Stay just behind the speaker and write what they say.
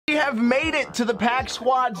have made it to the Pack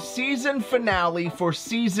Squad season finale for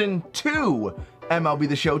season 2. MLB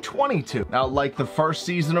The Show 22. Now, like the first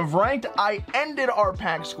season of Ranked, I ended our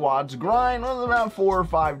Pack Squad's grind with about 4 or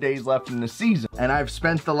 5 days left in the season. And I've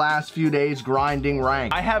spent the last few days grinding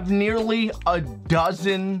Ranked. I have nearly a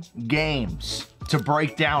dozen games to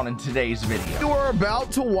break down in today's video. What you are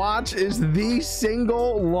about to watch is the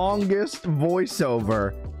single longest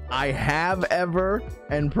voiceover I have ever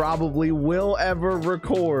and probably will ever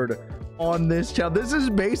record on this channel. This is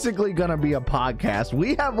basically gonna be a podcast.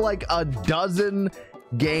 We have like a dozen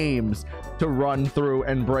games to run through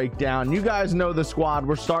and break down. You guys know the squad.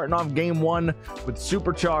 We're starting off game 1 with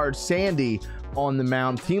Supercharged Sandy on the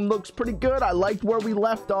mound. Team looks pretty good. I liked where we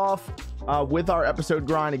left off with our episode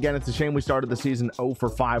grind. Again, it's a shame we started the season 0 for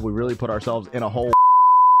 5. We really put ourselves in a hole.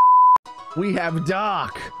 We have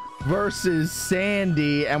Doc versus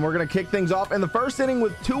Sandy, and we're gonna kick things off in the first inning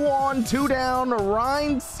with 2 on, 2 down.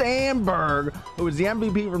 Ryan Sandberg, who was the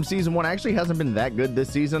MVP from season 1, actually hasn't been that good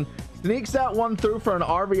this season, sneaks that one through for an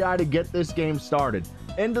RBI to get this game started.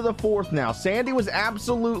 Into the 4th now. Sandy was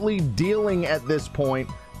absolutely dealing at this point,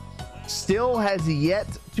 still has yet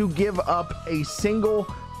to give up a single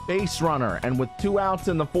base runner, and with 2 outs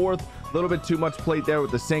in the 4th, a little bit too much plate there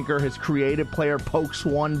with the sinker. His creative player pokes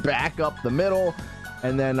one back up the middle,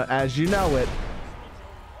 and then, as you know it,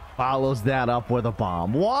 follows that up with a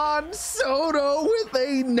bomb. Juan Soto with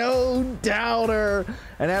a no-doubter.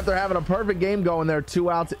 And after having a perfect game going there, 2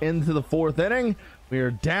 outs into the 4th inning, we are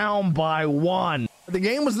down by 1. The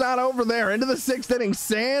game was not over there. Into the 6th inning,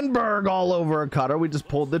 Sandberg all over a cutter. We just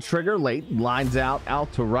pulled the trigger late. Lines out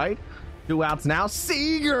to right. 2 outs now.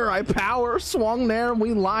 Seager, I power swung there, and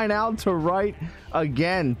we line out to right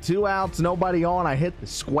again. 2 outs, nobody on. I hit the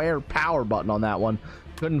square power button on that one.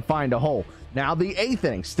 Couldn't find a hole. Now the 8th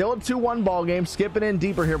inning, still a 2-1 ball game. Skipping in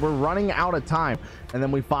deeper here. We're running out of time. And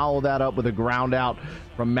then we follow that up with a ground out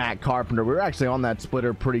from Matt Carpenter. We were actually on that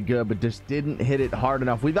splitter pretty good, but just didn't hit it hard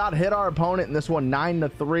enough. We thought hit our opponent in this one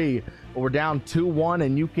 9-3, but we're down 2-1,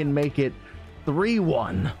 and you can make it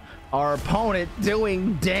 3-1. Our opponent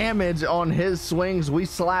doing damage on his swings. We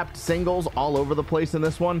slapped singles all over the place in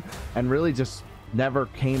this one and really just never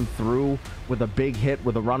came through with a big hit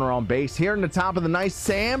with a runner on base. Here in the top of the ninth,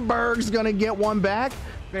 Sandberg's gonna get one back,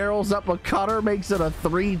 barrels up a cutter, makes it a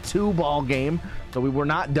 3-2 ball game. So we were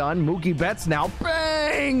not done. Mookie Betts now,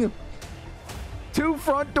 bang! 2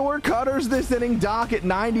 front door cutters this inning. Doc at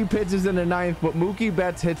 90 pitches in the 9th, but Mookie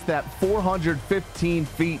Betts hits that 415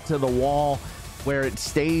 feet to the wall, where it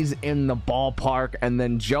stays in the ballpark, and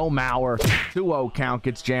then Joe Mauer, 2-0 count,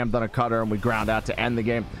 gets jammed on a cutter, and we ground out to end the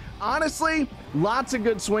game. Honestly, lots of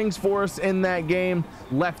good swings for us in that game.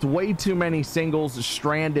 Left way too many singles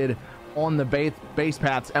stranded on the base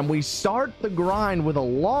paths, and we start the grind with a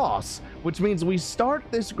loss, which means we start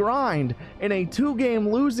this grind in a 2-game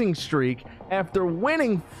losing streak after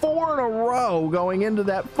winning 4 in a row going into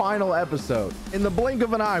that final episode. In the blink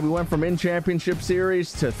of an eye, we went from in championship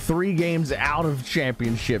series to 3 games out of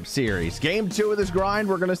championship series. Game 2 of this grind,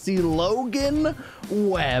 we're gonna see Logan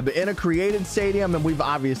Webb in a created stadium, and we've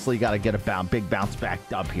obviously got to get a big bounce back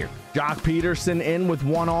up here. Jock Peterson in with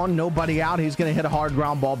 1 on, nobody out. He's gonna hit a hard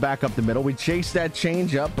ground ball back up the middle. We chased that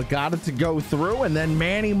change up, but got it to go through, and then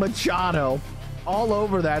Manny Machado all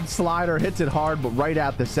over that slider, hits it hard, but right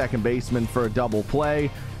at the second baseman for a double play.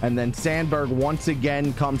 And then Sandberg once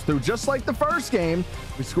again comes through, just like the first game.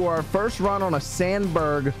 We score our first run on a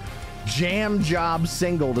Sandberg jam job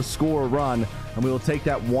single to score a run, and we will take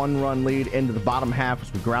that 1-run lead into the bottom half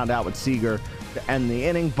as we ground out with Seager to end the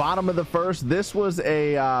inning. Bottom of the first, this was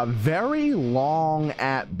a very long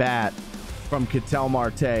at bat from Ketel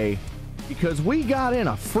Marte, because we got in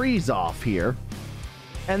a freeze off here,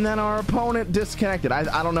 and then our opponent disconnected.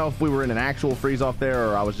 I don't know if we were in an actual freeze off there,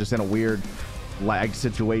 or I was just in a weird lag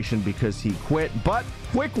situation because he quit. But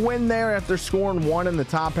quick win there after scoring 1 in the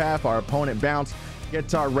top half. Our opponent bounced,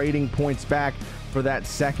 gets our rating points back for that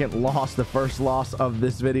second loss, the first loss of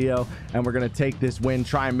this video, and we're gonna take this win,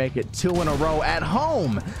 try and make it 2 in a row at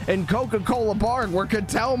home in Coca-Cola Park, where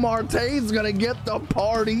Ketel Marte's gonna get the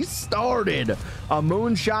party started. A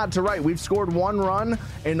moonshot to right. We've scored 1 run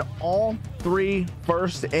in all 3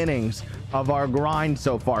 first innings of our grind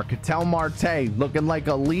so far. Ketel Marte looking like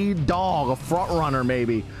a lead dog, a front runner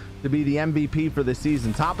maybe, to be the MVP for the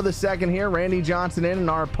season. Top of the second here, Randy Johnson in, and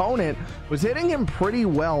our opponent was hitting him pretty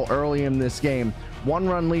well early in this game.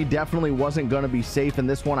 1-run lead definitely wasn't going to be safe in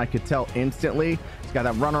this one. I could tell instantly. He's got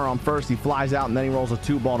that runner on first. He flies out, and then he rolls a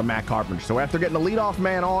 2-ball to Matt Carpenter. So after getting the leadoff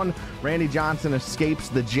man on, Randy Johnson escapes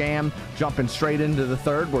the jam, jumping straight into the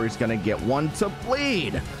 3rd, where he's going to get one to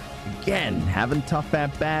bleed. Again, having tough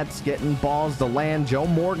at-bats, getting balls to land. Joe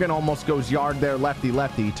Morgan almost goes yard there, lefty.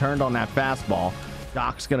 He turned on that fastball.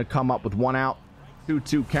 Doc's going to come up with 1 out.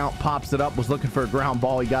 2-2 count, pops it up, was looking for a ground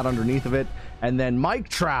ball. He got underneath of it. And then Mike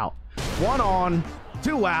Trout, 1 on,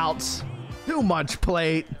 2 outs, too much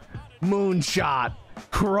plate, moonshot,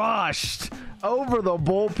 crushed over the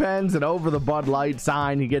bullpens and over the Bud Light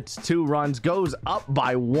sign. He gets 2 runs, goes up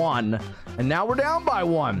by 1, and now we're down by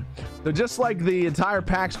 1. So just like the entire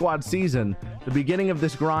Pack Squad season, the beginning of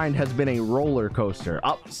this grind has been a roller coaster.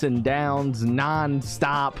 Ups and downs,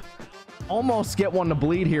 non-stop. Almost get one to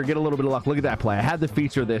bleed here, get a little bit of luck. Look at that play. I had to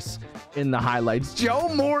feature this in the highlights. Joe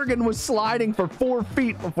Morgan was sliding for 4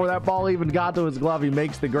 feet before that ball even got to his glove. He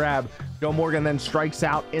makes the grab. Joe Morgan then strikes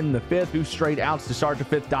out in the 5th. 2 straight outs to start the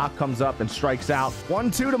 5th. Doc comes up and strikes out.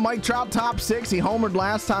 1-2 to Mike Trout, top 6. He homered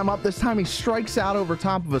last time up. This time he strikes out over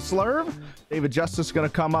top of a slurve. David Justice going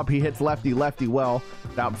to come up. He hits lefty well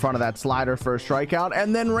out in front of that slider for a strikeout.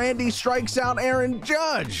 And then Randy strikes out Aaron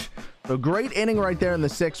Judge. So great inning right there in the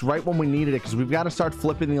 6th, right when we needed it, because we've got to start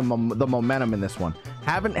flipping the momentum in this one.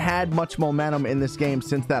 Haven't had much momentum in this game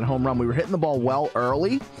since that home run. We were hitting the ball well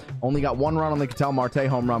early. Only got 1 run on the Ketel Marte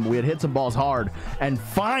home run, but we had hit some balls hard. And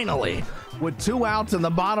finally, with 2 outs in the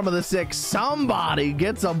bottom of the 6th, somebody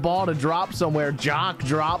gets a ball to drop somewhere. Jock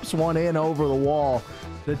drops one in over the wall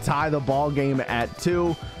to tie the ball game at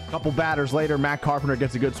 2. Couple batters later, Matt Carpenter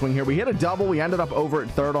gets a good swing here. We hit a double. We ended up over at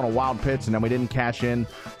 3rd on a wild pitch, and then we didn't cash in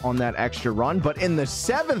on that extra run. But in the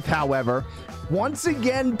 7th, however, once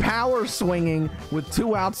again, power swinging with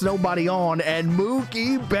 2 outs, nobody on, and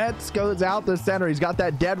Mookie Betts goes out the center. He's got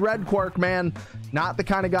that dead red quirk, man. Not the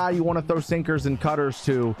kind of guy you want to throw sinkers and cutters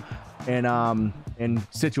to in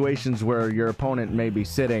situations where your opponent may be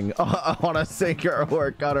sitting on a sinker or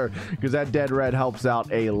a cutter, because that dead red helps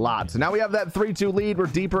out a lot. So now we have that 3-2 lead. We're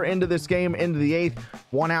deeper into this game, into the 8th.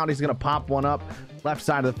 1 out. He's going to pop one up left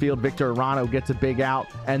side of the field. Victor Arano gets a big out,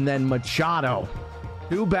 and then Machado,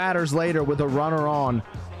 2 batters later with a runner on,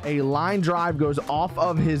 a line drive goes off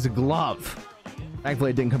of his glove.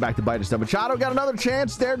 Thankfully, it didn't come back to bite us. Machado got another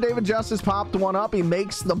chance there. David Justice popped one up. He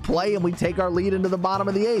makes the play, and we take our lead into the bottom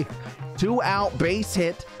of the 8th. 2 out base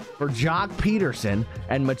hit for Jock Peterson,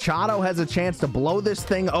 and Machado has a chance to blow this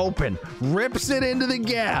thing open. Rips it into the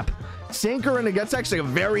gap. Sinker, and it gets actually a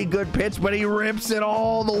very good pitch, but he rips it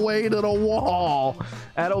all the way to the wall.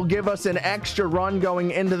 That'll give us an extra run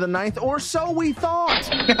going into the 9th, or so we thought.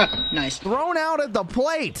 Nice. Thrown out at the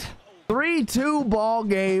plate. 3-2 ball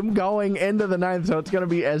game going into the 9th, so it's going to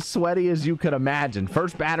be as sweaty as you could imagine.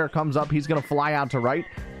 First batter comes up. He's going to fly out to right.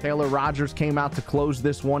 Taylor Rogers came out to close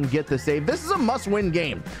this one, get the save. This is a must-win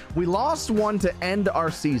game. We lost one to end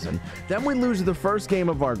our season. Then we lose the first game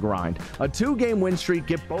of our grind. A 2-game win streak,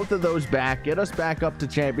 get both of those back, get us back up to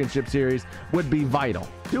championship series would be vital.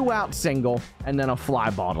 2-out single, and then a fly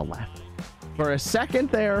ball to left. For a second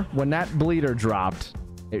there, when that bleeder dropped,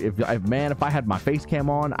 if I had my face cam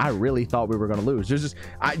on, I really thought we were going to lose. There's just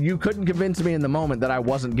you couldn't convince me in the moment that I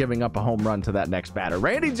wasn't giving up a home run to that next batter.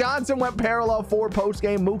 Randy Johnson went parallel 4 post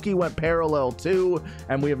game. Mookie went parallel 2,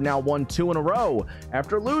 and we have now won 2 in a row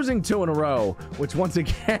after losing 2 in a row, which once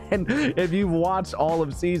again, if you've watched all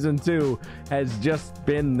of season 2, has just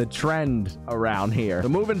been the trend around here. So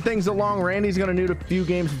moving things along, Randy's going to need a few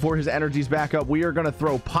games before his energy's back up. We are going to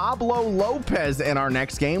throw Pablo Lopez in our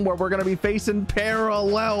next game, where we're going to be facing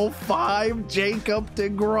parallel 5 Jacob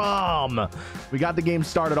deGrom. We got the game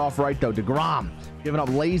started off right though. deGrom giving up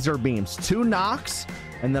laser beams, 2 knocks,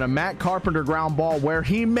 and then a Matt Carpenter ground ball where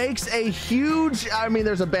he makes a huge,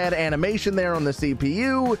 there's a bad animation there on the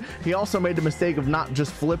CPU. He also made the mistake of not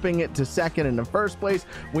just flipping it to second in the first place.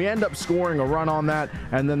 We end up scoring a run on that,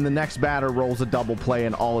 and then the next batter rolls a double play,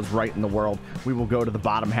 and all is right in the world. We will go to the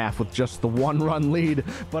bottom half with just the 1-run lead,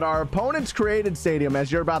 but our opponent's created stadium,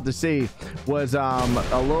 as you're about to see, was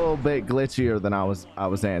a little bit glitchier than I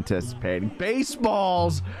was anticipating.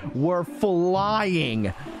 Baseballs were flying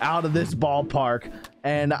out of this ballpark,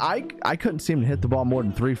 and I couldn't seem to hit the ball more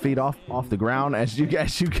than 3 feet off the ground. As you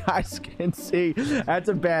guys can see, that's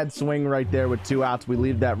a bad swing right there with 2 outs. We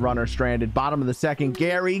leave that runner stranded. Bottom of the 2nd,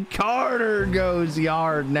 Gary Carter goes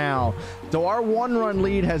yard now. So our 1-run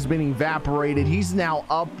lead has been evaporated. He's now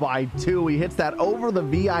up by 2. He hits that over the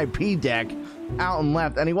VIP deck out and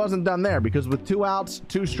left, and he wasn't done there, because with 2 outs,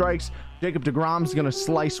 2 strikes, Jacob deGrom's going to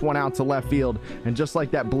slice one out to left field. And just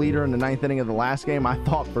like that bleeder in the 9th inning of the last game, I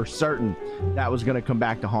thought for certain that was going to come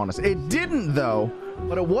back to haunt us. It didn't, though,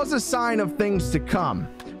 but it was a sign of things to come.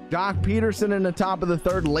 Jock Peterson in the top of the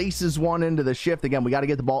 3rd laces one into the shift. Again, we got to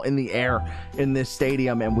get the ball in the air in this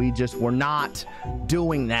stadium, and we just were not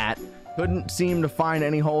doing that. couldn't seem to find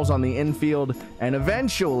any holes on the infield, and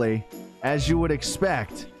eventually, as you would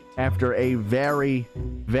expect, after a very,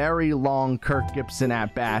 very long Kirk Gibson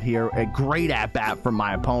at bat here, a great at bat from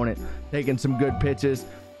my opponent, taking some good pitches,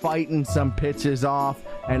 fighting some pitches off,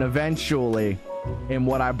 and eventually, in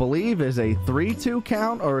what I believe is a 3-2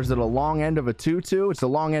 count, or is it a long end of a 2-2? It's a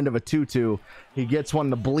long end of a 2-2. He gets one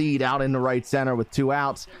to bleed out in the right center with 2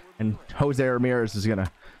 outs, and Jose Ramirez is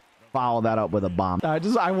gonna follow that up with a bomb.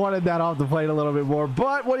 I wanted that off the plate a little bit more,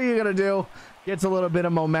 but what are you gonna do? Gets a little bit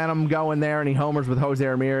of momentum going there, and he homers with Jose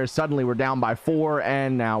Ramirez. Suddenly we're down by 4,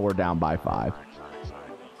 and now we're down by 5.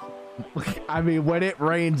 I mean, when it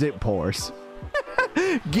rains, it pours.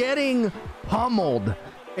 Getting pummeled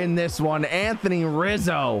in this one. Anthony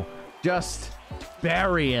Rizzo just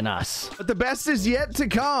burying us. But the best is yet to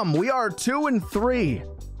come. We are 2-3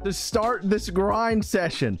 to start this grind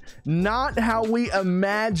session. Not how we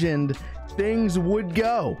imagined things would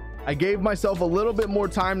go. I gave myself a little bit more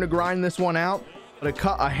time to grind this one out, but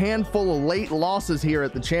a handful of late losses here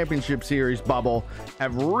at the championship series bubble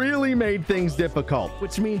have really made things difficult,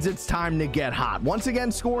 which means it's time to get hot. Once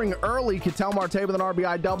again, scoring early, Ketel Marte with an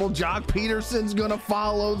RBI double. Jock Peterson's gonna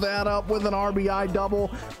follow that up with an RBI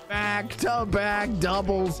double. Back-to-back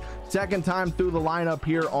doubles. Second time through the lineup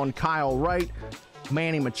here on Kyle Wright.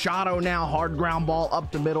 Manny Machado now, hard ground ball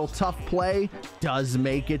up the middle, tough play, does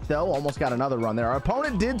make it though, almost got another run there. Our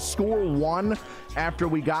opponent did score 1 after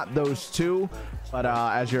we got those 2, but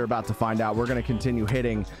as you're about to find out, we're going to continue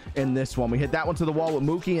hitting in this one. We hit that one to the wall with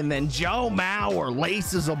Mookie, and then Joe Mauer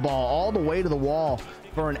laces a ball all the way to the wall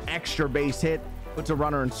for an extra base hit, puts a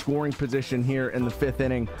runner in scoring position here in the 5th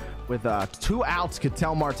inning. With 2 outs,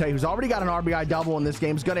 Ketel Marte, who's already got an RBI double in this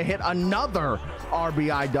game, is going to hit another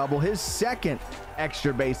RBI double, his second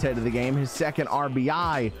extra base hit of the game, his second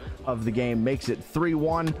RBI of the game, makes it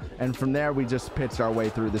 3-1, and from there we just pitched our way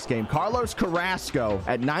through this game. Carlos Carrasco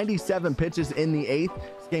at 97 pitches in the 8th.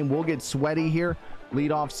 This game will get sweaty here.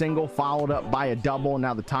 Leadoff single followed up by a double, and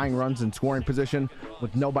now the tying runs in scoring position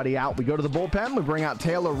with nobody out. We go to the bullpen. We bring out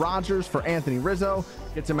Taylor Rogers for Anthony Rizzo.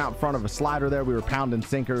 Gets him out in front of a slider there. We were pounding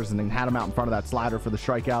sinkers and then had him out in front of that slider for the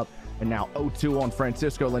strikeout. And now 0-2 on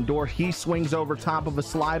Francisco Lindor. He swings over top of a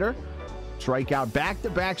slider. Strikeout,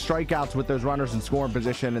 back-to-back strikeouts with those runners in scoring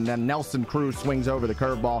position, and then Nelson Cruz swings over the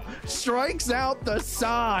curveball, strikes out the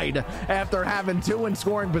side after having 2 in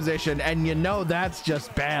scoring position, and you know that's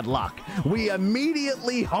just bad luck. We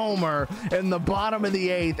immediately homer in the bottom of the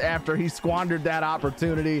 8th after he squandered that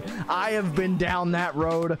opportunity. I have been down that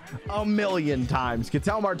road a million times.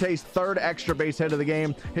 Ketel Marte's 3rd extra base hit of the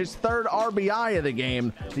game, his 3rd RBI of the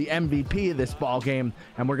game, the MVP of this ball game,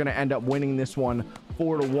 and we're going to end up winning this one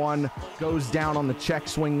 4-1. Goes down on the check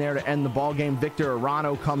swing there to end the ball game. Victor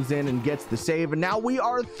Arano comes in and gets the save, and now we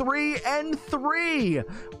are 3-3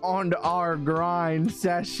 on our grind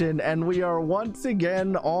session, and we are once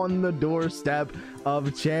again on the doorstep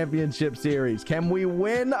of championship series. Can we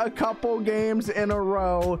win a couple games in a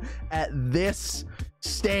row at this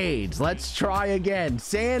stage? Let's try again.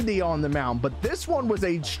 Sandy on the mound, but this one was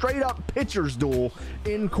a straight up pitcher's duel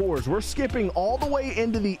in Coors. We're skipping all the way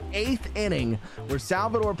into the 8th inning where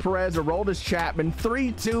Salvador Perez Aroldis Chapman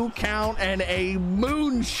 3-2 count, and a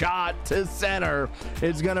moonshot to center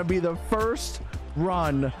is going to be the first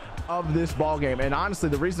run of this ball game. And honestly,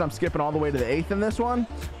 the reason I'm skipping all the way to the 8th in this one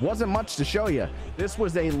wasn't much to show you. This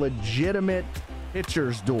was a legitimate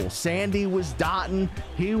pitcher's duel. Sandy was dotting,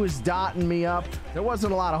 he was dotting me up. There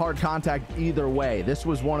wasn't a lot of hard contact either way. This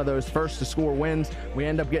was one of those first to score wins. We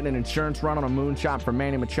end up getting an insurance run on a moonshot from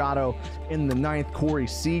Manny Machado in the 9th. Corey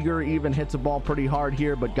Seager even hits a ball pretty hard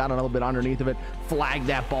here, but got a little bit underneath of it, flagged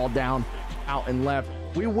that ball down out and left.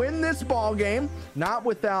 We win this ball game, not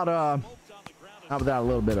without a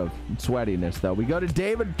little bit of sweatiness though. We go to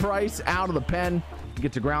David Price out of the pen,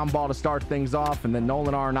 gets a ground ball to start things off, and then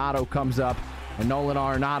Nolan Arenado comes up, and Nolan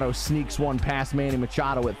Arenado sneaks one past Manny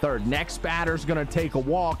Machado at 3rd. Next batter's gonna take a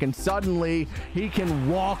walk, and suddenly he can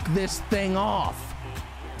walk this thing off.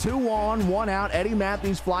 2 on, 1 out. Eddie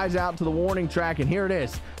Matthews flies out to the warning track, and here it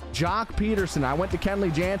is. Jock Peterson. I went to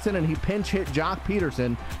Kenley Jansen, and he pinch hit Jock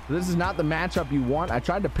Peterson. So this is not the matchup you want. I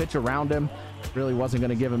tried to pitch around him. Really wasn't going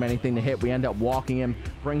to give him anything to hit. We end up walking him.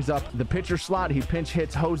 Brings up the pitcher slot. He pinch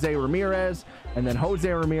hits Jose Ramirez, and then Jose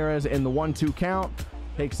Ramirez in the 1-2 count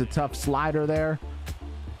takes a tough slider there.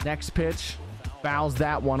 Next pitch, fouls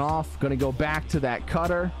that one off. Going to go back to that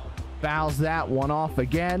cutter. Fouls that one off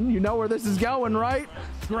again. You know where this is going, right?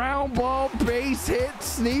 Ground ball, base hit,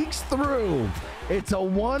 sneaks through. It's a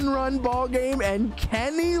 1-run ball game, and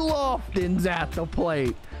Kenny Lofton's at the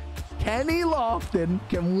plate. Kenny Lofton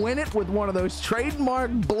can win it with one of those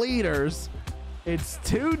trademark bleeders, It's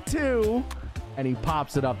 2-2. And he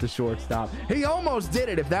pops it up to shortstop. He almost did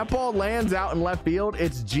it. If that ball lands out in left field,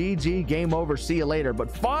 it's GG, game over, see you later. But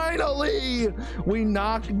finally, we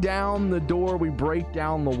knock down the door, we break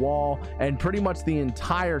down the wall, and pretty much the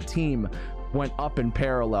entire team went up in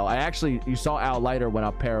parallel. You saw Al Leiter went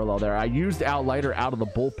up parallel there. I used Al Leiter out of the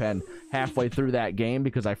bullpen halfway through that game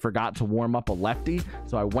because I forgot to warm up a lefty.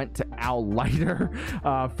 So I went to Al Leiter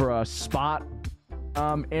for a spot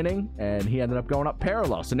inning, and he ended up going up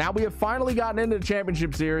parallel. So now we have finally gotten into the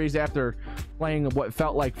championship series after playing what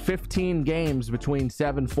felt like 15 games between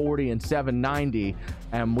 740 and 790,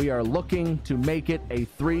 and we are looking to make it a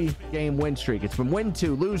 3-game win streak. It's been win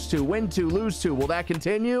 2, lose 2, win 2, lose 2. Will that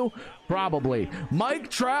continue? Probably. Mike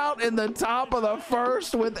Trout in the top of the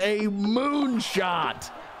first with a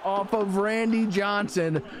moonshot off of Randy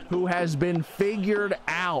Johnson, who has been figured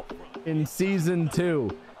out in season 2.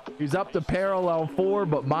 He's up to parallel 4,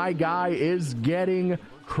 but my guy is getting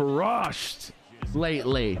crushed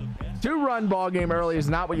lately. 2-run ball game early is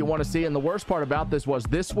not what you want to see, and the worst part about this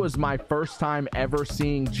was my first time ever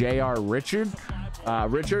seeing J.R. Richard,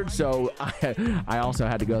 so I also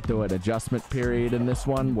had to go through an adjustment period in this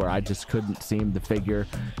one where I just couldn't seem to figure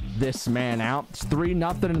this man out. It's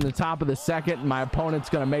 3-0 in the top of the second. My opponent's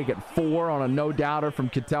gonna make it 4 on a no-doubter from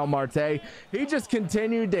Ketel Marte. He just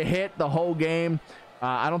continued to hit the whole game.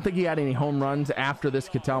 I don't think he had any home runs after this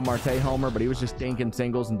Ketel Marte homer, but he was just dinking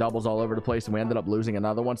singles and doubles all over the place, and we ended up losing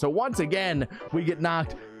another one. So once again, we get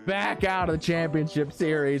knocked back out of the championship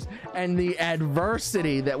series, and the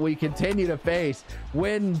adversity that we continue to face.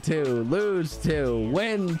 Win 2, lose 2,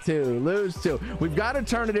 win 2, lose 2. We've got to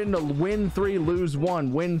turn it into win 3, lose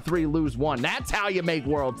 1, win 3, lose 1. That's how you make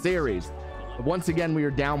World Series. Once again, we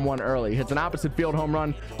are down 1 early. Hits an opposite field home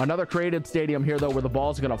run. Another created stadium here, though, where the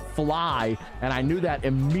ball's going to fly, and I knew that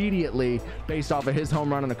immediately based off of his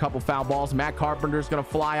home run and a couple foul balls. Matt Carpenter's going to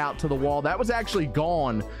fly out to the wall. That was actually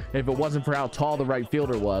gone if it wasn't for how tall the right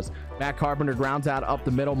fielder was. Matt Carpenter grounds out up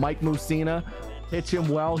the middle. Mike Mussina hits him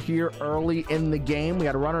well here early in the game. We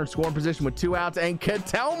got a runner in scoring position with 2 outs, and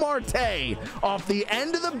Ketel Marte off the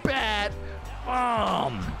end of the bat.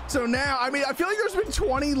 So now, I mean, I feel like there's been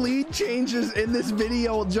 20 lead changes in this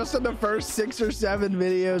video just in the first 6 or 7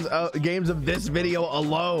 games of this video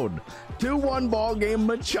alone. 2-1 ball game.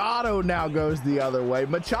 Machado now goes the other way.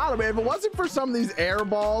 Machado, man, if it wasn't for some of these air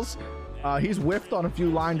balls, he's whiffed on a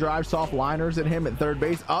few line drives, soft liners at him at third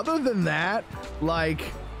base. Other than that, like,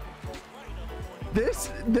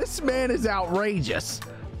 this man is outrageous.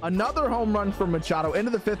 Another home run from Machado into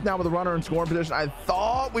the 5th now with a runner in scoring position. I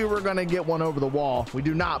thought we were going to get one over the wall. We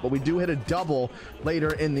do not, but we do hit a double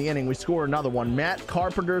later in the inning. We score another one. Matt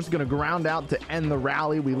Carpenter is going to ground out to end the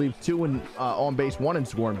rally. We leave 2 on base, 1 in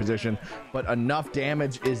scoring position, but enough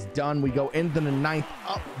damage is done. We go into the 9th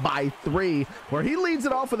up by 3, where he leads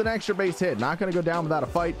it off with an extra base hit. Not going to go down without a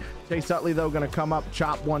fight. Chase Utley, though, going to come up,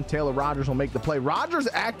 chop 1. Taylor Rogers will make the play. Rogers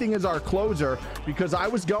acting as our closer because I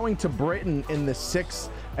was going to Britton in the 6th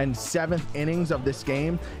and 7th innings of this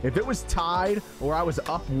game. If it was tied or I was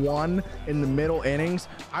up 1 in the middle innings,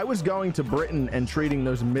 I was going to Britton and treating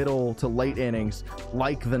those middle to late innings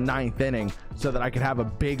like the 9th inning so that I could have a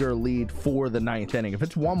bigger lead for the 9th inning. If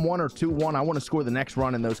it's 1-1 or 2-1, I want to score the next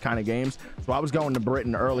run in those kind of games. So I was going to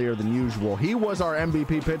Britton earlier than usual. He was our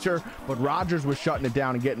MVP pitcher, but Rogers was shutting it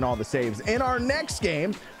down and getting all the saves. In our next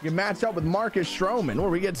game, we get matched up with Marcus Stroman, where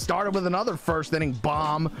we get started with another first inning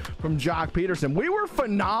bomb from Jock Peterson. We were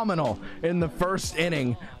phenomenal in the first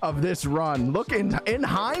inning of this run. Look, in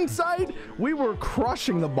hindsight, we were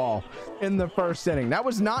crushing the ball in the first inning. That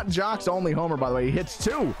was not Jock's only homer, by the way. He hits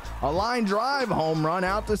 2. A line drive home run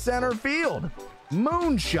out to center field.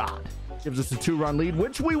 Moonshot gives us a 2-run lead,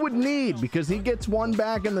 which we would need because he gets 1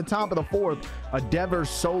 back in the top of the 4th. A Devers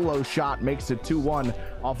solo shot makes it 2-1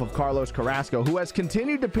 off of Carlos Carrasco, who has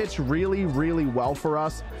continued to pitch really, really well for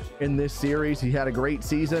us in this series. He had a great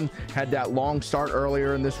season, had that long start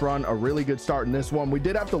earlier in this run, a really good start in this one. We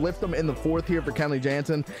did have to lift him in the 4th here for Kenley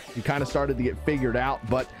Jansen. He kind of started to get figured out,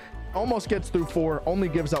 but almost gets through 4, only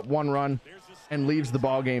gives up 1 run and leaves the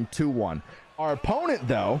ball game 2-1. Our opponent,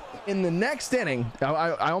 though, in the next inning,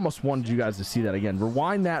 I almost wanted you guys to see that again.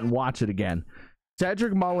 Rewind that and watch it again.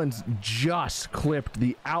 Cedric Mullins just clipped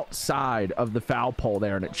the outside of the foul pole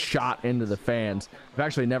there, and it shot into the fans. I've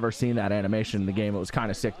actually never seen that animation in the game. It was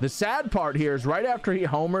kind of sick. The sad part here is right after he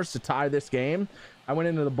homers to tie this game, I went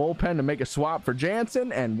into the bullpen to make a swap for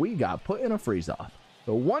Jansen, and we got put in a freeze-off.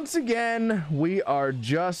 So once again, we are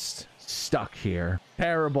just stuck here.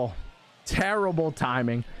 Terrible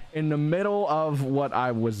timing in the middle of what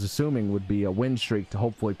I was assuming would be a win streak to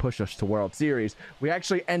hopefully push us to World Series. We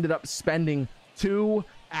actually ended up spending 2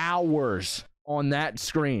 hours on that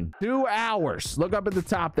screen. 2 hours. Look up at the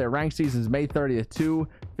top there. Ranked seasons May 30th,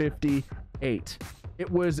 2:58. It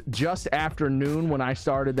was just after noon when I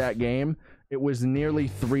started that game. It was nearly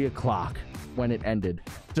 3 o'clock when it ended.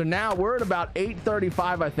 So now we're at about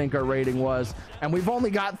 8:35, I think our rating was, and we've only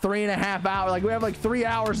got 3.5 hours. Like, we have like 3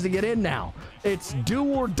 hours to get in now. It's do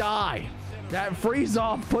or die. That freeze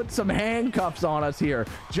off put some handcuffs on us here.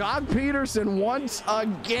 Jock Peterson once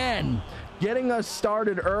again getting us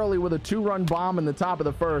started early with a 2-run bomb in the top of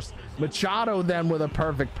the first. Machado then with a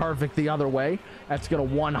perfect the other way. That's gonna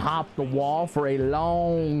one hop the wall for a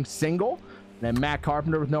long single. Then Matt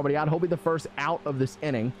Carpenter with nobody out. He'll be the first out of this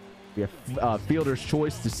inning. We have fielder's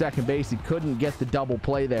choice to second base. He couldn't get the double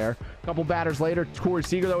play there. A couple batters later, Corey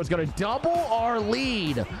Seager, though, is going to double our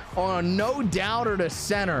lead on a no-doubter to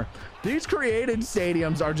center. These created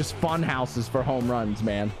stadiums are just fun houses for home runs,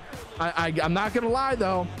 man. I'm not going to lie,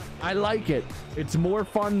 though. I like it. It's more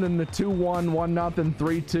fun than the 2-1, 1-0,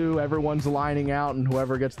 3-2. Everyone's lining out, and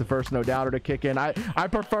whoever gets the first no-doubter to kick in. I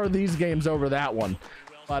prefer these games over that one.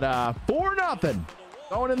 But 4-0.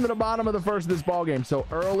 Going into the bottom of the first of this ball game. So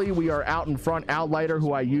early, we are out in front. Outlighter,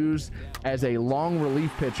 who I used as a long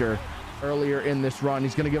relief pitcher earlier in this run.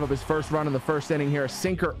 He's going to give up his first run in the first inning here. A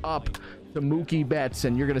sinker up to Mookie Betts,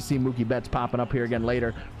 and you're going to see Mookie Betts popping up here again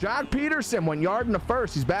later. Jock Peterson went yard in the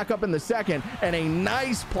first. He's back up in the second, and a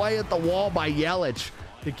nice play at the wall by Yelich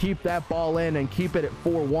to keep that ball in and keep it at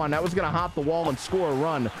 4-1. That was going to hop the wall and score a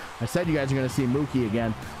run. I said you guys are going to see Mookie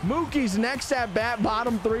again. Mookie's next at bat,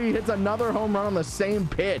 bottom 3, hits another home run on the same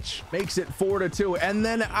pitch. Makes it 4-2. And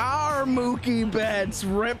then our Mookie Betts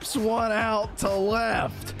rips one out to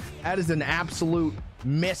left. That is an absolute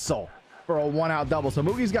missile for a 1-out double. So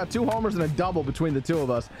Mookie's got 2 homers and a double between the two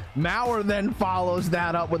of us. Mauer then follows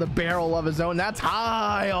that up with a barrel of his own. That's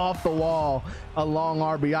high off the wall. A long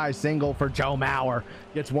RBI single for Joe Mauer.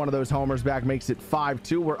 Gets one of those homers back, makes it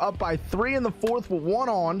 5-2. We're up by 3 in the fourth with 2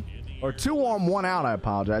 on, 1 out, I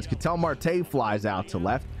apologize. Ketel Marte flies out to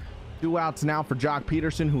left. 2 outs now for Jock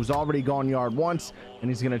Peterson, who's already gone yard once, and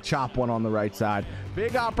he's going to chop one on the right side.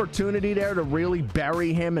 Big opportunity there to really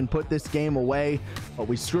bury him and put this game away, but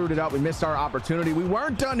we screwed it up. We missed our opportunity. We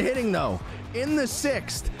weren't done hitting, though. In the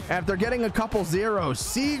 6th, after getting a couple zeros,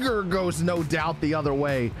 Seager goes no doubt the other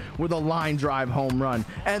way with a line drive home run.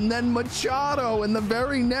 And then Machado in the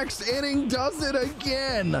very next inning does it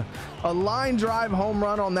again. A line drive home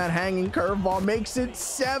run on that hanging curveball makes it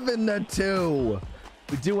 7-2.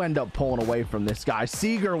 We do end up pulling away from this guy.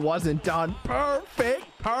 Seager wasn't done.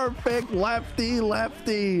 Perfect lefty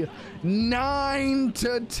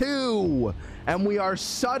 9-2, and we are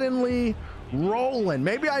suddenly rolling.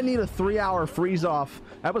 Maybe I need a 3-hour freeze off.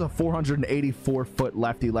 That was a 484-foot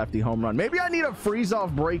lefty home run. Maybe I need a freeze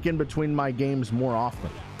off break in between my games more often.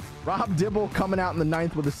 Rob Dibble coming out in the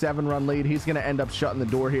 9th with a 7-run lead. He's going to end up shutting the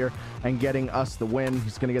door here and getting us the win.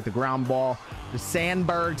 He's going to get the ground ball to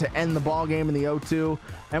Sandberg to end the ball game in the 0-2,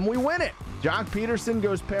 and we win it. Jock Peterson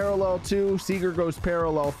goes parallel 2, Seager goes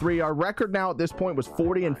parallel 3. Our record now at this point was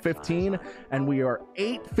 40-15, and we are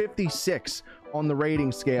 856 on the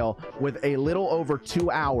rating scale with a little over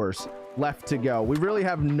 2 hours left to go. We really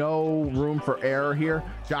have no room for error here.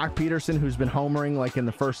 Jock Peterson, who's been homering like in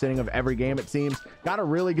the first inning of every game, it seems, got a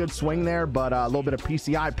really good swing there, but a little bit of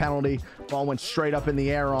PCI penalty. Ball went straight up in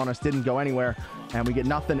the air on us, didn't go anywhere, and we get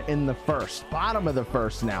nothing in the first. Bottom of the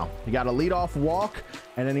first now. He got a leadoff walk,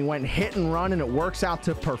 and then he went hit and run, and it works out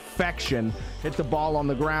to perfection. Hit the ball on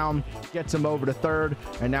the ground, gets him over to third,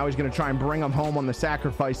 and now he's going to try and bring him home on the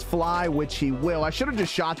sacrifice fly, which he will. I should have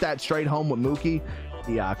just shot that straight home with Mookie.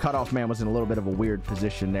 The cutoff man was in a little bit of a weird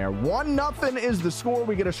position there. 1-0 is the score.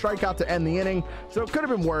 We get a strikeout to end the inning, so it could have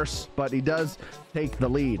been worse, but he does take the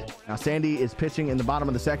lead. Now Sandy is pitching in the bottom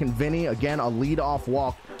of the second. Vinny, again, a leadoff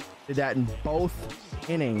walk. Did that in both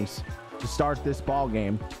innings to start this ball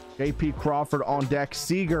game. JP Crawford on deck.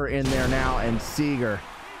 Seager in there now, and Seager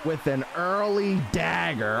with an early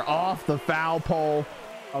dagger off the foul pole.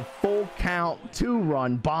 A full count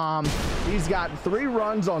 2-run bomb. He's got 3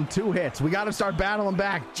 runs on 2 hits. We got to start battling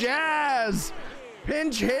back. Jazz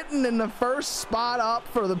pinch hitting in the first spot up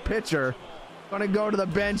for the pitcher. Gonna go to the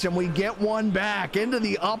bench, and we get one back into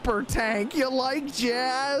the upper tank. You like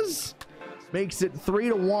Jazz? Makes it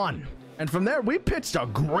 3-1. And from there, we pitched a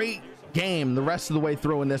great game the rest of the way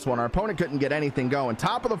through in this one. Our opponent couldn't get anything going.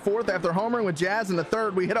 Top of the 4th, after homering with Jazz in the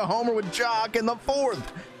 3rd, we hit a homer with Jock in the 4th.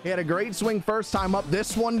 He had a great swing first time up.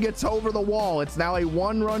 This one gets over the wall. It's now a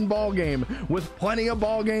 1-run ball game with plenty of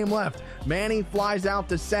ball game left. Manny flies out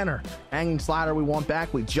to center. Hanging slider we want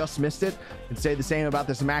back. We just missed it. Could say the same about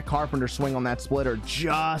this Matt Carpenter swing on that splitter.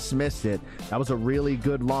 Just missed it. That was a really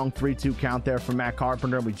good long 3-2 count there from Matt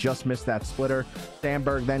Carpenter. We just missed that splitter.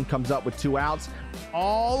 Sandberg then comes up with 2 outs.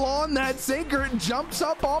 All on that sinker. It jumps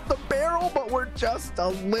up off the barrel, but we're just a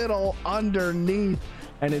little underneath,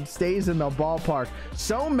 and it stays in the ballpark.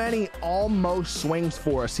 So many almost swings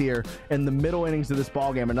for us here in the middle innings of this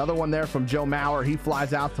ball game. Another one there from Joe Mauer. He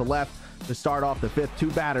flies out to left to start off the 5th.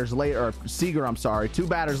 2 batters later, or Seager, I'm sorry. 2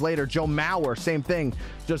 batters later, Joe Mauer, same thing,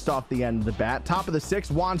 just off the end of the bat. Top of the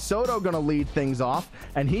 6th, Juan Soto gonna lead things off,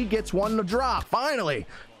 and he gets one to drop. Finally,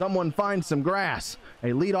 someone finds some grass. A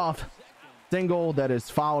leadoff single that is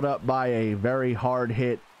followed up by a very hard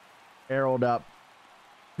hit, barreled up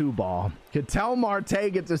 2-ball. Ketel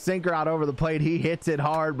Marte gets a sinker out over the plate. He hits it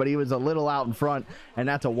hard, but he was a little out in front, and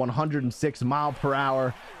that's a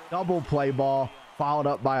 106-mile-per-hour double play ball, followed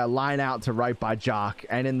up by a line out to right by Jock.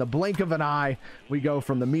 And in the blink of an eye, we go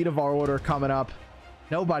from the meat of our order coming up,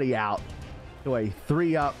 nobody out, to a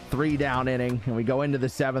 3-up, 3-down inning, and we go into the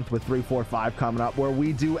 7th with 3, 4, 5 coming up, where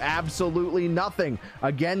we do absolutely nothing.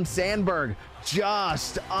 Again, Sandberg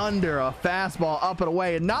just under a fastball, up and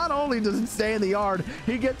away, and not only does it stay in the yard,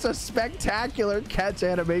 he gets a spectacular catch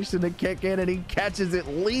animation to kick in, and he catches it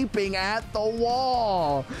leaping at the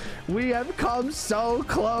wall. We have come so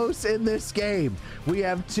close in this game. We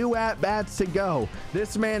have 2 at-bats to go.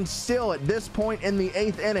 This man still, at this point in the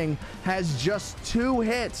 8th inning, has just 2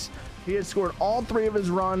 hits. He has scored all 3 of his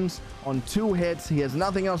runs on 2 hits. He has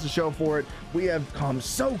nothing else to show for it. We have come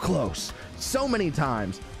so close so many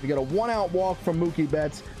times. We get a 1-out walk from Mookie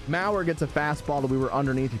Betts. Mauer gets a fastball that we were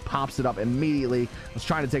underneath. He pops it up immediately. Was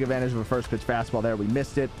trying to take advantage of a first pitch fastball there. We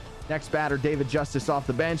missed it. Next batter, David Justice off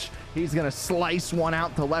the bench. He's going to slice one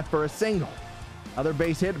out to left for a single. Other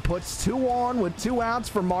base hit puts 2 on with 2 outs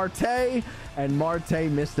for Marte, and Marte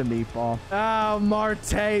missed a meatball. Oh,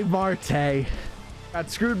 Marte. Got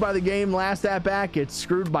screwed by the game last at bat. Gets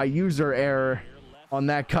screwed by user error on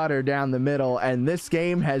that cutter down the middle. And this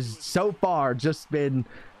game has so far just been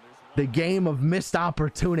the game of missed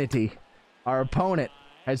opportunity. Our opponent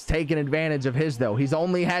has taken advantage of his, though. He's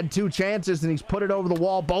only had 2 chances, and he's put it over the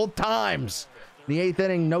wall both times. The 8th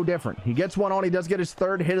inning, no different. He gets one on. He does get his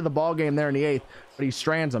 3rd hit of the ball game there in the 8th, but he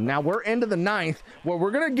strands him. Now we're into the 9th, where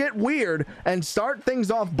we're going to get weird and start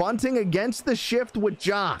things off bunting against the shift with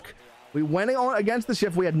Jock. We went on against the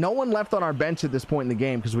shift. We had no one left on our bench at this point in the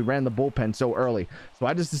game because we ran the bullpen so early. So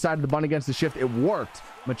I just decided to bunt against the shift. It worked.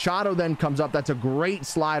 Machado then comes up. That's a great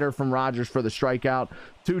slider from Rogers for the strikeout.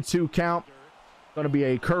 2-2 count. Going to be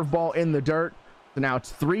a curveball in the dirt. So now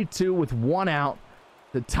it's 3-2 with 1 out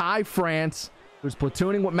to Ty France, who's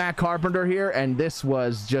platooning with Matt Carpenter here, and this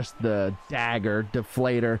was just the dagger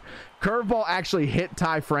deflator. Curveball actually hit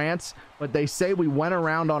Ty France, but they say we went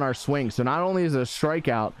around on our swing. So not only is it a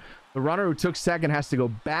strikeout, the runner who took second has to go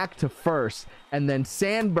back to first, and then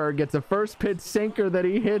Sandberg gets a first pitch sinker that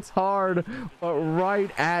he hits hard, but right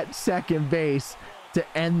at second base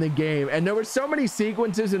to end the game. And there were so many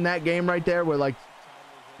sequences in that game right there where, like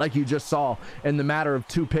you just saw, in the matter of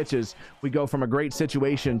 2 pitches, we go from a great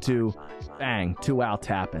situation to bang, 2 outs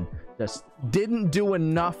happen. Just didn't do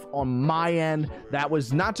enough on my end. That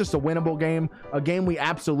was not just a winnable game, a game we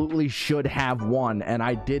absolutely should have won, and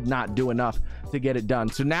I did not do enough to get it done.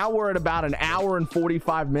 So now we're at about an hour and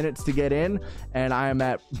 45 minutes to get in, and I am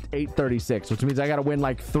at 8:36, which means I got to win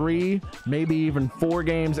like 3, maybe even 4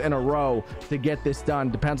 games in a row to get this done.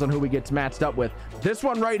 Depends on who we get matched up with. This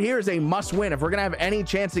one right here is a must win. If we're gonna have any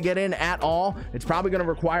chance to get in at all, it's probably gonna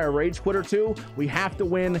require a rage quit or 2. We have to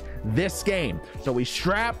win this game. So we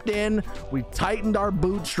strapped in, we tightened our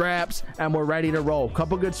bootstraps, and we're ready to roll.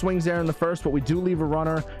 Couple good swings there in the 1st, but we do leave a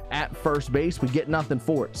runner at first base. We get nothing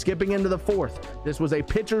for it. Skipping into the 4th, this was a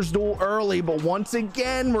pitcher's duel early, but once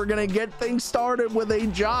again we're gonna get things started with a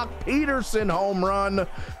Jock Peterson home run.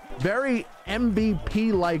 Very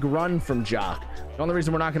MVP like run from Jock. The only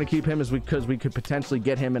reason we're not going to keep him is because we could potentially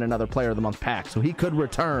get him in another player of the month pack, so he could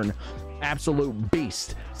return. Absolute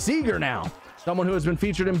beast. Seager now, someone who has been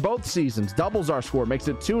featured in both seasons, doubles our score, makes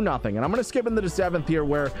it 2-0. And I'm going to skip into the 7th here,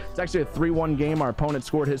 where it's actually a 3-1 game. Our opponent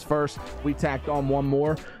scored his first. We tacked on 1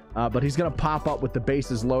 more. But he's going to pop up with the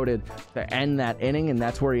bases loaded to end that inning, and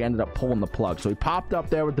that's where he ended up pulling the plug. So he popped up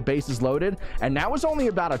there with the bases loaded, and that was only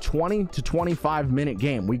about a 20 to 25 minute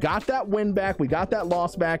game. We got that win back, we got that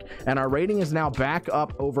loss back, and our rating is now back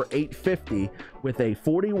up over 850 with a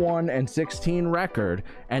 41-16 record,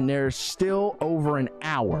 and there's still over an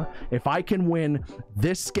hour. If I can win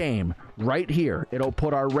this game right here, it'll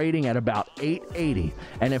put our rating at about 880.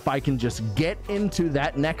 And if I can just get into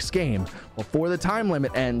that next game before the time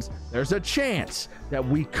limit ends, there's a chance that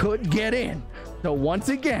we could get in. So once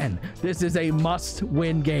again, this is a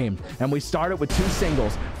must-win game. And we started with 2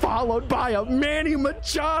 singles, followed by a Manny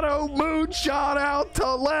Machado moonshot out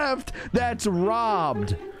to left. That's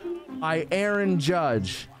robbed by Aaron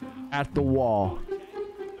Judge at the wall.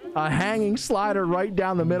 A hanging slider right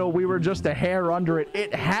down the middle. We were just a hair under it.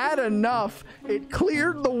 It had enough. It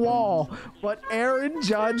cleared the wall, but Aaron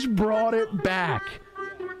Judge brought it back.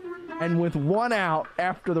 And with 1 out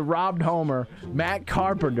after the robbed homer, Matt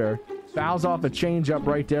Carpenter fouls off a changeup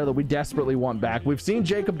right there that we desperately want back. We've seen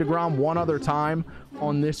Jacob deGrom 1 other time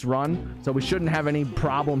on this run, so we shouldn't have any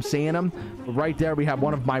problem seeing him. But right there, we have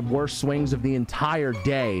one of my worst swings of the entire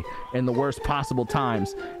day in the worst possible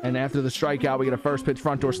times. And after the strikeout, we get a first pitch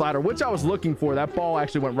front door slider, which I was looking for. That ball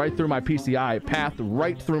actually went right through my PCI. It pathed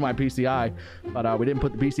right through my PCI, but we didn't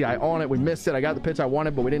put the PCI on it. We missed it. I got the pitch I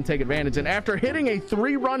wanted, but we didn't take advantage. And after hitting a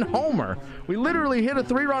 3-run homer, we literally hit a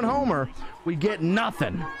 3-run homer, we get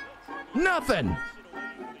nothing. Nothing.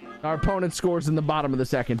 Our opponent scores in the bottom of the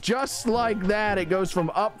second. Just like that, it goes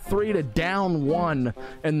from up 3 to down 1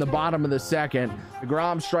 in the bottom of the second.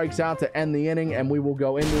 deGrom strikes out to end the inning, and we will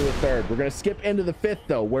go into the third. We're going to skip into the 5th,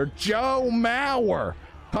 though, where Joe Mauer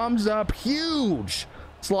comes up huge.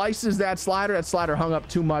 Slices that slider. That slider hung up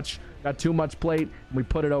too much. Got too much plate, and we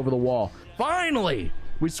put it over the wall. Finally,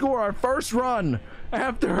 we score our first run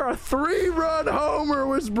after a 3-run homer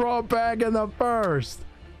was brought back in the first.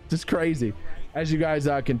 Just crazy. As you guys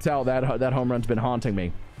can tell, that home run's been haunting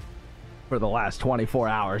me for the last 24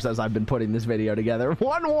 hours as I've been putting this video together.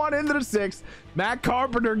 1-1 into the 6th. Matt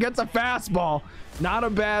Carpenter gets a fastball. Not a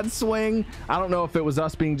bad swing. I don't know if it was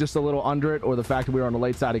us being just a little under it or the fact that we were on the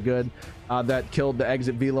late side of good that killed the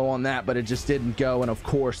exit velo on that, but it just didn't go. And of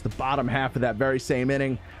course, the bottom half of that very same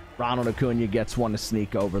inning, Ronald Acuna gets one to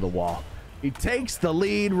sneak over the wall. He takes the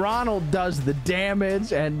lead. Ronald does the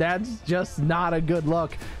damage, and that's just not a good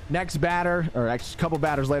look. Next batter, or actually a couple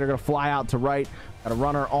batters later, going to fly out to right. Got a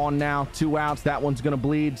runner on now. 2 outs. That one's going to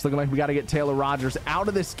bleed. It's looking like we got to get Taylor Rogers out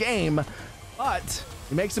of this game, but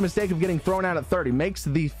he makes the mistake of getting thrown out at third. He makes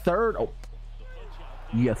the third. Oh,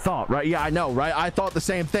 you thought, right? Yeah, I know, right? I thought the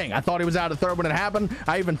same thing. I thought he was out of third when it happened.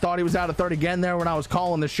 I even thought he was out of third again there when I was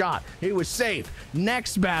calling the shot. He was safe.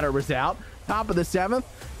 Next batter was out. Top of the 7th.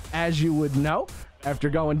 As you would know, after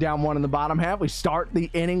going down 1 in the bottom half, we start the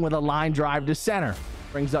inning with a line drive to center.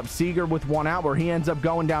 Brings up Seager with 1 out, where he ends up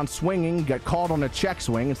going down swinging, got called on a check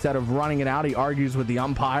swing. Instead of running it out, he argues with the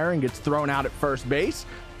umpire and gets thrown out at first base.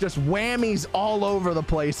 Just whammies all over the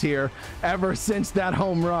place here ever since that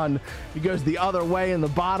home run. He goes the other way in the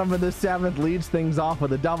bottom of the 7th, leads things off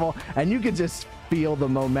with a double, and you could just feel the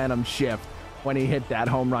momentum shift when he hit that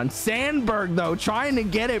home run. Sandberg, though, trying to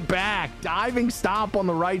get it back. Diving stop on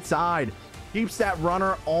the right side. Keeps that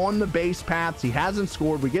runner on the base paths. He hasn't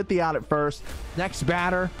scored. We get the out at first. Next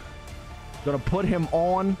batter, going to put him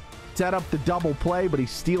on, set up the double play, but he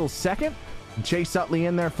steals second. And Chase Utley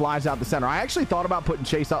in there, flies out the center. I actually thought about putting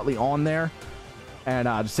Chase Utley on there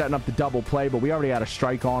and setting up the double play, but we already had a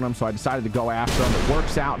strike on him, so I decided to go after him. It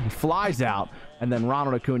works out. He flies out. And then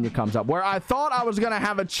Ronald Acuna comes up, where I thought I was going to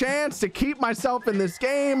have a chance to keep myself in this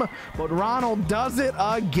game, but Ronald does it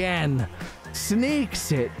again.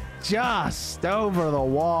 Sneaks it just over the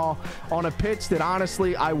wall on a pitch that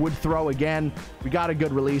honestly I would throw again. We got a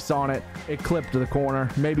good release on it. It clipped to the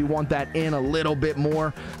corner. Maybe want that in a little bit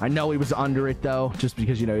more. I know he was under it though, just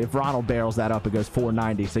because, you know, if Ronald barrels that up, it goes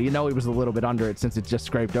 490. So you know he was a little bit under it since it just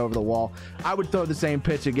scraped over the wall. I would throw the same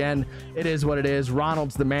pitch again. It is what it is.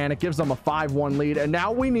 Ronald's the man. It gives them a 5-1 lead. And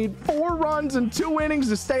now we need 4 runs in 2 innings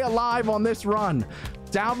to stay alive on this run.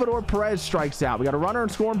 Salvador Perez strikes out. We got a runner in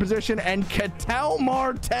scoring position, and Ketel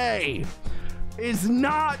Marte is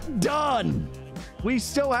not done. We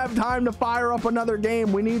still have time to fire up another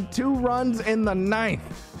game. We need 2 runs in the 9th.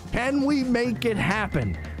 Can we make it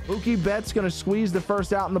happen? Mookie Betts going to squeeze the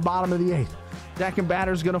first out in the bottom of the 8th. Second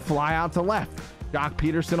batter's going to fly out to left. Jock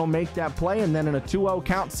Peterson will make that play, and then in a 2-0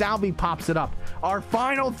 count, Salvi pops it up. Our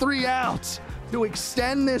final 3 outs to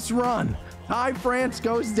extend this run. Ty France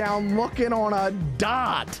goes down looking on a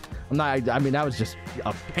dot. I mean, that was just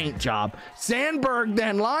a paint job. Sandberg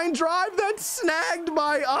then line drive that's snagged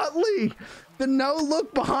by Utley. The no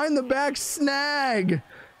look behind the back snag.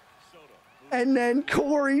 And then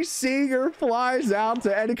Corey Seager flies out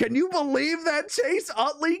to Eddie. Can you believe that Chase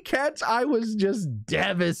Utley catch? I was just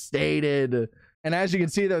devastated. And as you can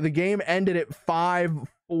see, though, the game ended at 5-4.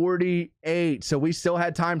 48. So we still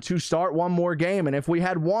had time to start one more game. And if we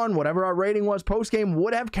had won, whatever our rating was post-game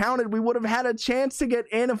would have counted. We would have had a chance to get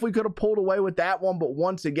in if we could have pulled away with that one. But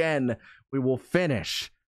once again, we will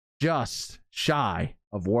finish just shy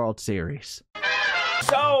of World Series.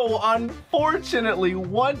 So, unfortunately,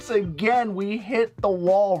 once again, we hit the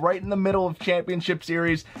wall right in the middle of Championship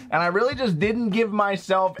Series, and I really just didn't give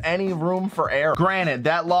myself any room for error. Granted,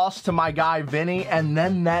 that loss to my guy Vinny, and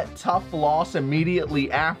then that tough loss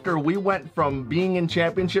immediately after, we went from being in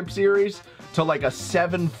Championship Series to like a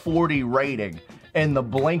 740 rating in the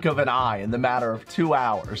blink of an eye in the matter of 2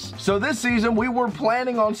 hours. So this season, we were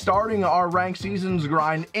planning on starting our ranked seasons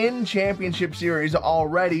grind in Championship Series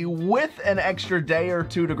already with an extra day or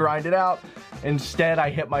two to grind it out. Instead, I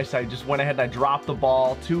hit my side, just went ahead and I dropped the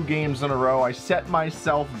ball 2 games in a row. I set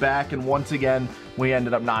myself back, and once again, we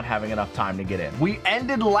ended up not having enough time to get in. We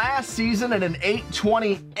ended last season at an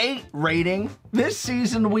 828 rating. This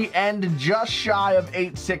season, we end just shy of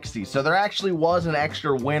 860. So there actually was an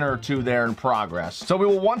extra win or two there in progress. So we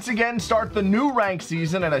will once again start the new ranked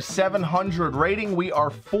season at a 700 rating. We are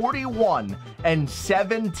 41 and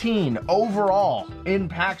 17 overall in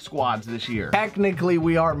pack squads this year. Technically,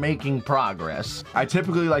 we are making progress. I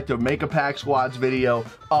typically like to make a pack squads video,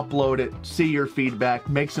 upload it, see your feedback,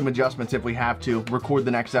 make some adjustments if we have to, record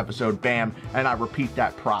the next episode, bam, and I repeat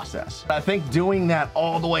that process. I think doing that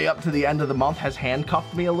all the way up to the end of the month has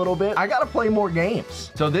handcuffed me a little bit. I gotta play more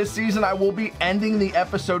games. So this season I will be ending the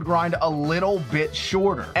episode grind a little bit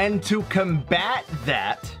shorter. And to combat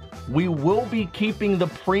that, we will be keeping the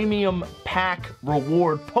premium pack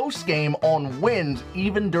reward post-game on wins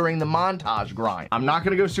even during the montage grind. I'm not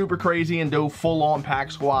going to go super crazy and do full-on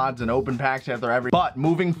pack squads and open packs after every, but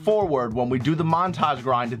moving forward, when we do the montage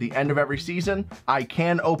grind at the end of every season, I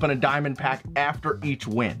can open a diamond pack after each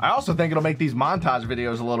win. I also think it'll make these montage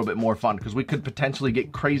videos a little bit more fun because we could potentially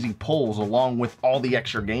get crazy pulls along with all the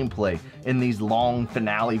extra gameplay in these long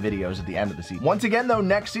finale videos at the end of the season. Once again though,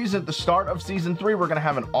 next season, at the start of season 3, we're going to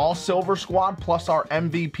have an all-silver squad plus our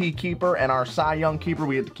MVP keeper and our Cy Young keeper.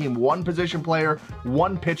 We have to keep 1 position player,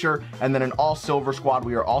 1 pitcher, and then an all-silver squad.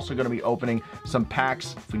 We are also going to be opening some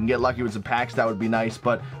packs. If we can get lucky with some packs, that would be nice.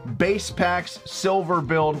 But base packs, silver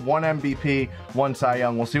build, 1 MVP, 1 Cy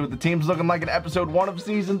Young. We'll see what the team's looking like in episode 1 of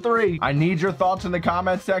season 3. I need your thoughts in the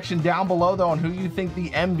comment section down below, though, on who you think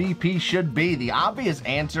the MVP should be. The obvious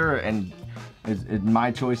answer, and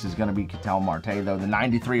my choice, is going to be Ketel Marte, though. The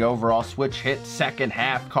 93 overall switch hit second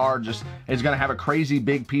half card just is going to have a crazy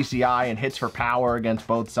big PCI and hits for power against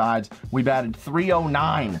both sides. We batted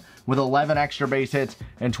 309 with 11 extra base hits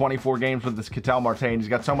in 24 games with this Ketel Marte, and he's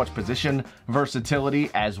got so much position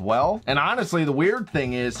versatility as well. And honestly, the weird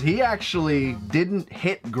thing is he actually didn't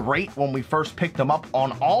hit great when we first picked him up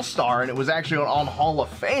on All-Star, and it was actually on Hall of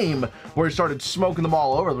Fame where he started smoking the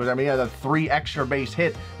ball over. I mean, he had a 3 extra base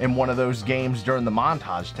hit in one of those games during the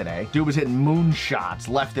montage today. Dude was hitting moonshots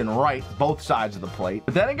left and right, both sides of the plate.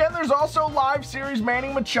 But then again, there's also live series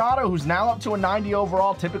Manny Machado, who's now up to a 90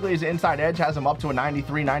 overall. Typically his inside edge has him up to a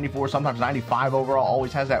 93, 94, sometimes 95 overall.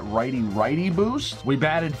 Always has that righty-righty boost. We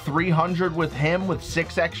batted 300 with him with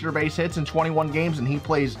 6 extra base hits in 21 games, and he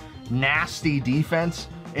plays nasty defense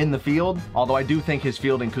in the field, although I do think his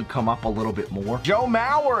fielding could come up a little bit more. Joe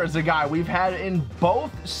Mauer is a guy we've had in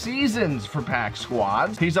both seasons for pack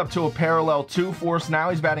squads. He's up to a parallel 2 for us now.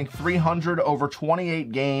 He's batting 300 over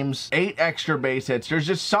 28 games, 8 extra base hits. There's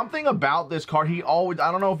just something about this card. He always,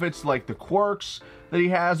 I don't know if it's like the quirks that he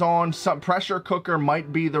has on, some pressure cooker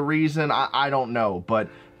might be the reason. I don't know, but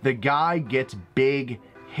the guy gets big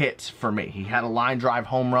hits for me. He had a line drive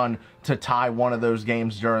home run to tie one of those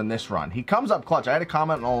games during this run. He comes up clutch. I had a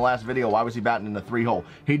comment on the last video, why was he batting in the 3-hole?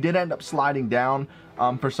 He did end up sliding down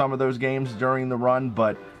for some of those games during the run,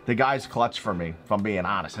 but the guy's clutch for me, if I'm being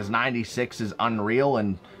honest. His 96 is unreal,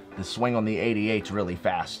 and the swing on the 88's really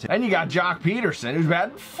fast. And you got Jock Peterson, who's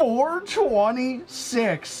batting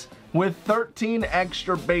 426 with 13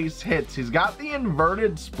 extra base hits. He's got the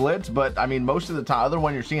inverted splits, but I mean, most of the time, other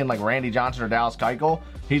when you're seeing like Randy Johnson or Dallas Keuchel,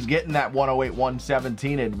 he's getting that 108,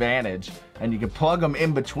 117 advantage, and you can plug him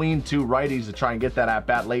in between 2 righties to try and get that at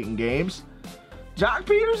bat late in games. Jock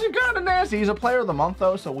Peterson kind of nasty. He's a player of the month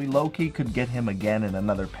though, so we low-key could get him again in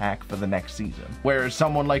another pack for the next season. Whereas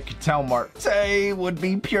someone like Ketel Marte would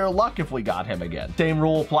be pure luck if we got him again. Same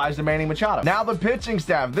rule applies to Manny Machado. Now the pitching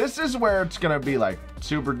staff, this is where it's gonna be like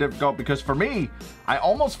super difficult, because for me, I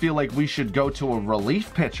almost feel like we should go to a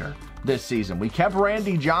relief pitcher this season. We kept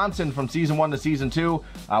Randy Johnson from season 1 to season 2.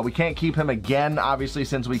 We can't keep him again, obviously,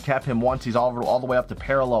 since we kept him once. He's all the way up to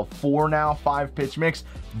parallel 4 now, 5 pitch mix.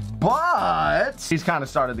 But he's kind of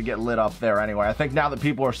started to get lit up there anyway. I think now that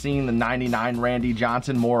people are seeing the 99 Randy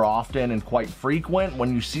Johnson more often and quite frequent,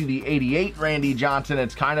 when you see the 88 Randy Johnson,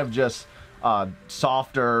 it's kind of just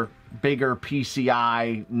softer, bigger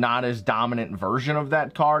PCI, not as dominant version of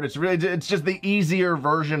that card. It's just the easier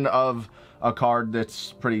version of a card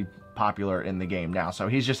that's pretty popular in the game now. So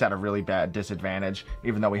he's just at a really bad disadvantage.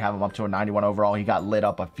 Even though we have him up to a 91 overall, he got lit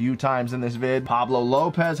up a few times in this vid. Pablo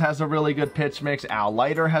Lopez has a really good pitch mix. Al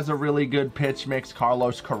Leiter has a really good pitch mix.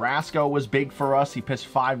 Carlos Carrasco was big for us. He pitched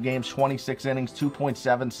 5 games, 26 innings,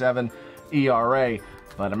 2.77 ERA.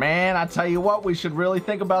 But man, I tell you what, we should really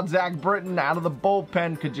think about Zach Britton out of the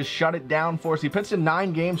bullpen. Could just shut it down for us. He pitched in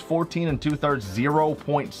 9 games, 14 2/3,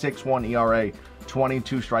 0.61 ERA,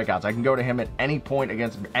 22 strikeouts. I can go to him at any point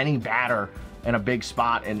against any batter in a big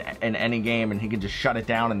spot in any game, and he can just shut it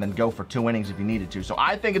down and then go for 2 innings if he needed to. So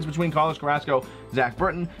I think it's between Carlos Carrasco, Zach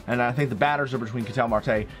Britton, and I think the batters are between Ketel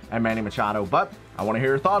Marte and Manny Machado. But I want to hear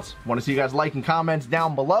your thoughts. I want to see you guys liking comments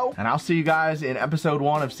down below, and I'll see you guys in episode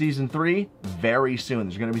 1 of season 3 very soon.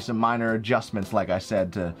 There's going to be some minor adjustments, like I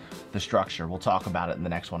said, to the structure. We'll talk about it in the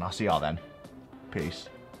next one. I'll see y'all then. Peace.